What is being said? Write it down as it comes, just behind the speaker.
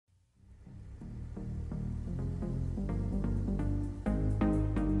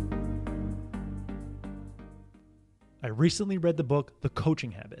I recently read the book The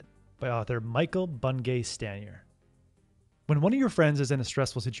Coaching Habit by author Michael Bungay Stanier. When one of your friends is in a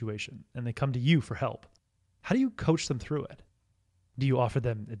stressful situation and they come to you for help, how do you coach them through it? Do you offer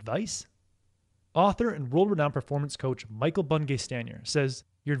them advice? Author and world-renowned performance coach Michael Bungay Stanier says,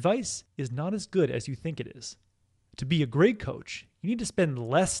 your advice is not as good as you think it is. To be a great coach, you need to spend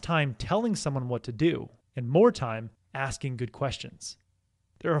less time telling someone what to do and more time asking good questions.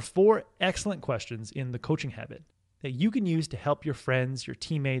 There are 4 excellent questions in The Coaching Habit that you can use to help your friends, your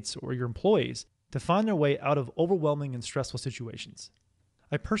teammates, or your employees to find their way out of overwhelming and stressful situations.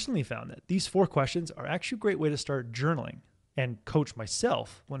 I personally found that these 4 questions are actually a great way to start journaling and coach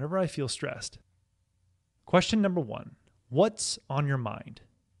myself whenever I feel stressed. Question number 1, what's on your mind?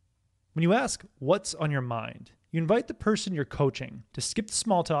 When you ask what's on your mind, you invite the person you're coaching to skip the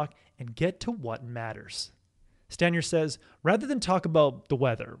small talk and get to what matters. Stanier says, rather than talk about the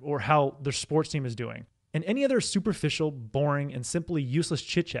weather or how their sports team is doing, and any other superficial, boring, and simply useless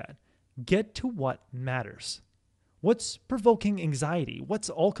chit-chat, get to what matters. What's provoking anxiety? What's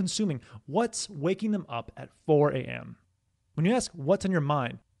all-consuming? What's waking them up at 4 a.m.? When you ask what's on your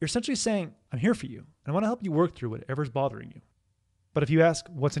mind, you're essentially saying, I'm here for you, and I want to help you work through whatever's bothering you. But if you ask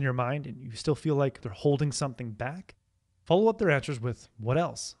what's in your mind and you still feel like they're holding something back, follow up their answers with what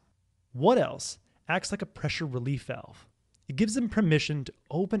else? What else acts like a pressure relief valve. It gives them permission to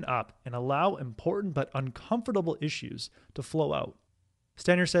open up and allow important but uncomfortable issues to flow out.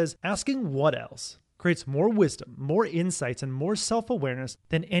 Stanier says, asking what else creates more wisdom, more insights, and more self-awareness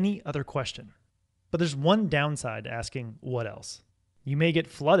than any other question. But there's one downside to asking what else. You may get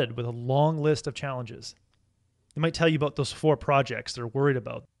flooded with a long list of challenges. They might tell you about those 4 projects they're worried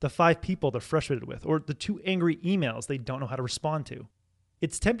about, the 5 people they're frustrated with, or the 2 angry emails they don't know how to respond to.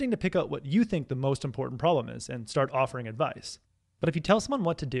 It's tempting to pick out what you think the most important problem is and start offering advice. But if you tell someone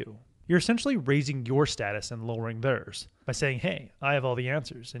what to do, you're essentially raising your status and lowering theirs by saying, hey, I have all the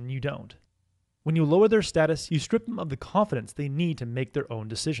answers and you don't. When you lower their status, you strip them of the confidence they need to make their own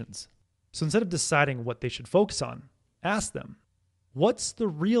decisions. So instead of deciding what they should focus on, ask them, what's the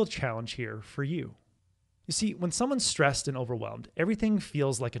real challenge here for you? You see, when someone's stressed and overwhelmed, everything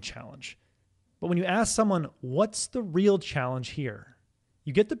feels like a challenge. But when you ask someone, what's the real challenge here?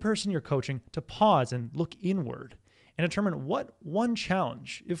 You get the person you're coaching to pause and look inward and determine what one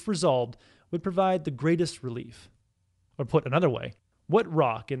challenge, if resolved, would provide the greatest relief. Or put another way, what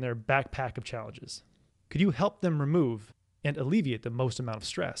rock in their backpack of challenges could you help them remove and alleviate the most amount of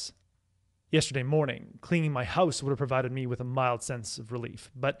stress? Yesterday morning, cleaning my house would have provided me with a mild sense of relief,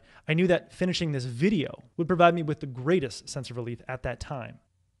 but I knew that finishing this video would provide me with the greatest sense of relief at that time.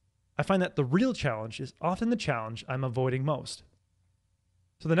 I find that the real challenge is often the challenge I'm avoiding most.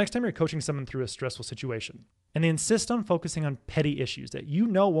 So the next time you're coaching someone through a stressful situation, and they insist on focusing on petty issues that you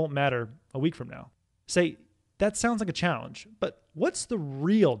know won't matter a week from now, say, that sounds like a challenge, but what's the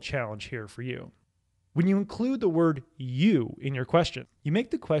real challenge here for you? When you include the word you in your question, you make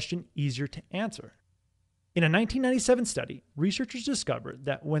the question easier to answer. In a 1997 study, researchers discovered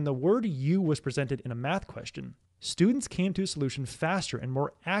that when the word you was presented in a math question, students came to a solution faster and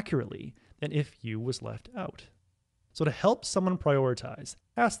more accurately than if you was left out. So to help someone prioritize,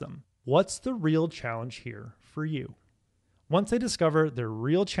 ask them, what's the real challenge here for you? Once they discover their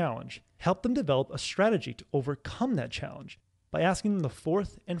real challenge, help them develop a strategy to overcome that challenge by asking them the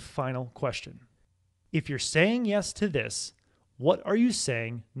 4th and final question. If you're saying yes to this, what are you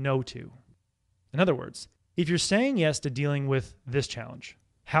saying no to? In other words, if you're saying yes to dealing with this challenge,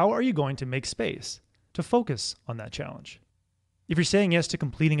 how are you going to make space to focus on that challenge? If you're saying yes to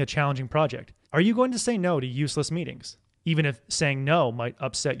completing a challenging project, are you going to say no to useless meetings, even if saying no might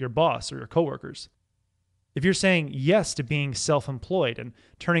upset your boss or your coworkers? If you're saying yes to being self-employed and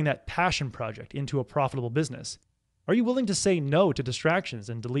turning that passion project into a profitable business, are you willing to say no to distractions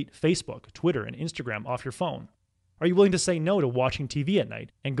and delete Facebook, Twitter, and Instagram off your phone? Are you willing to say no to watching TV at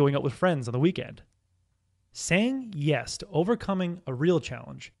night and going out with friends on the weekend? Saying yes to overcoming a real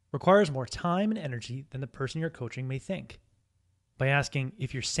challenge requires more time and energy than the person you're coaching may think. By asking,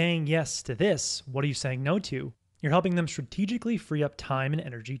 if you're saying yes to this, what are you saying no to? You're helping them strategically free up time and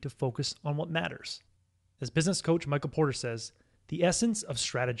energy to focus on what matters. As business coach Michael Porter says, the essence of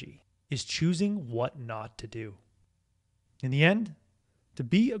strategy is choosing what not to do. In the end, to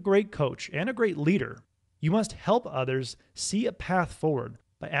be a great coach and a great leader, you must help others see a path forward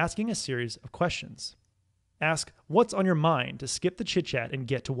by asking a series of questions. Ask what's on your mind to skip the chit-chat and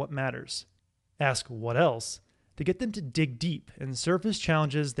get to what matters. Ask what else to get them to dig deep and surface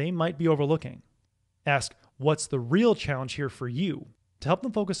challenges they might be overlooking. Ask what's the real challenge here for you to help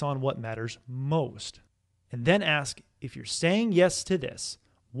them focus on what matters most. And then ask, if you're saying yes to this,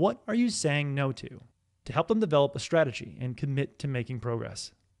 what are you saying no to to help them develop a strategy and commit to making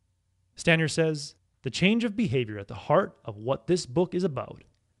progress. Stanier says, "The change of behavior at the heart of what this book is about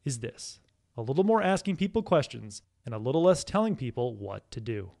is this: a little more asking people questions and a little less telling people what to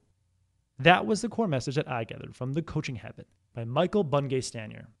do." That was the core message that I gathered from The Coaching Habit by Michael Bungay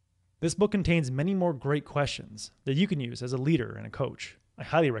Stanier. This book contains many more great questions that you can use as a leader and a coach. I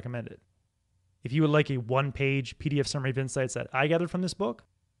highly recommend it. If you would like a one-page PDF summary of insights that I gathered from this book,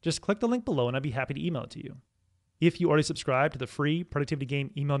 just click the link below and I'd be happy to email it to you. If you already subscribe to the free Productivity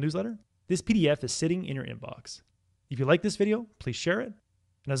Game email newsletter, this PDF is sitting in your inbox. If you like this video, please share it.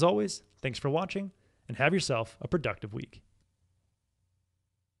 And as always, thanks for watching and have yourself a productive week.